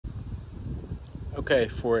Okay,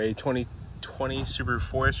 for a 2020 Subaru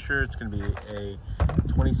Forester, it's going to be a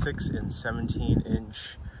 26 and 17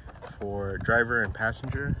 inch for driver and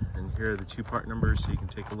passenger. And here are the two part numbers so you can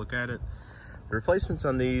take a look at it. The replacements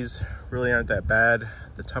on these really aren't that bad.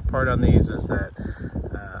 The tough part on these is that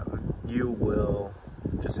you will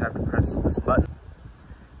just have to press this button.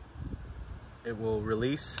 It will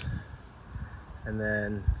release, and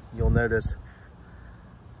then you'll notice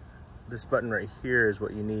this button right here is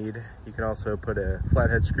what you need. You can also put a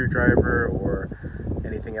flathead screwdriver or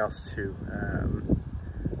anything else to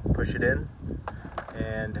push it in.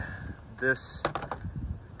 And this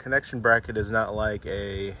connection bracket is not like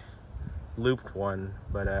a looped one,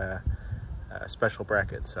 but a special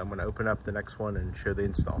bracket. So I'm going to open up the next one and show the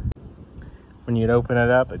install. When you open it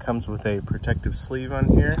up, it comes with a protective sleeve on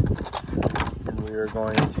here, and we are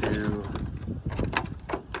going to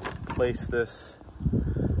place this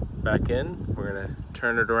back in. We're going to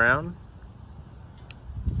turn it around.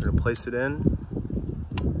 We're going to place it in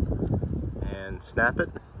and snap it.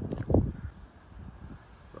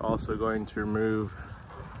 We're also going to remove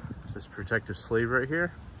this protective sleeve right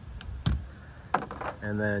here.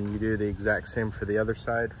 And then you do the exact same for the other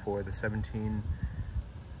side, for the 17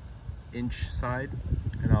 inch side.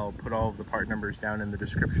 And I'll put all of the part numbers down in the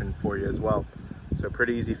description for you as well. So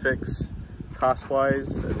pretty easy fix.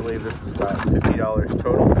 Cost-wise, I believe this is about $50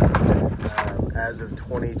 total. As of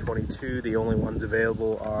 2022, the only ones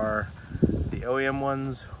available are the OEM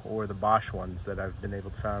ones or the Bosch ones that I've been able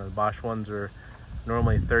to find. The Bosch ones are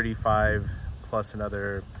normally $35 plus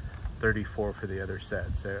another $34 for the other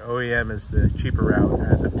set. So OEM is the cheaper route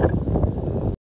as of today.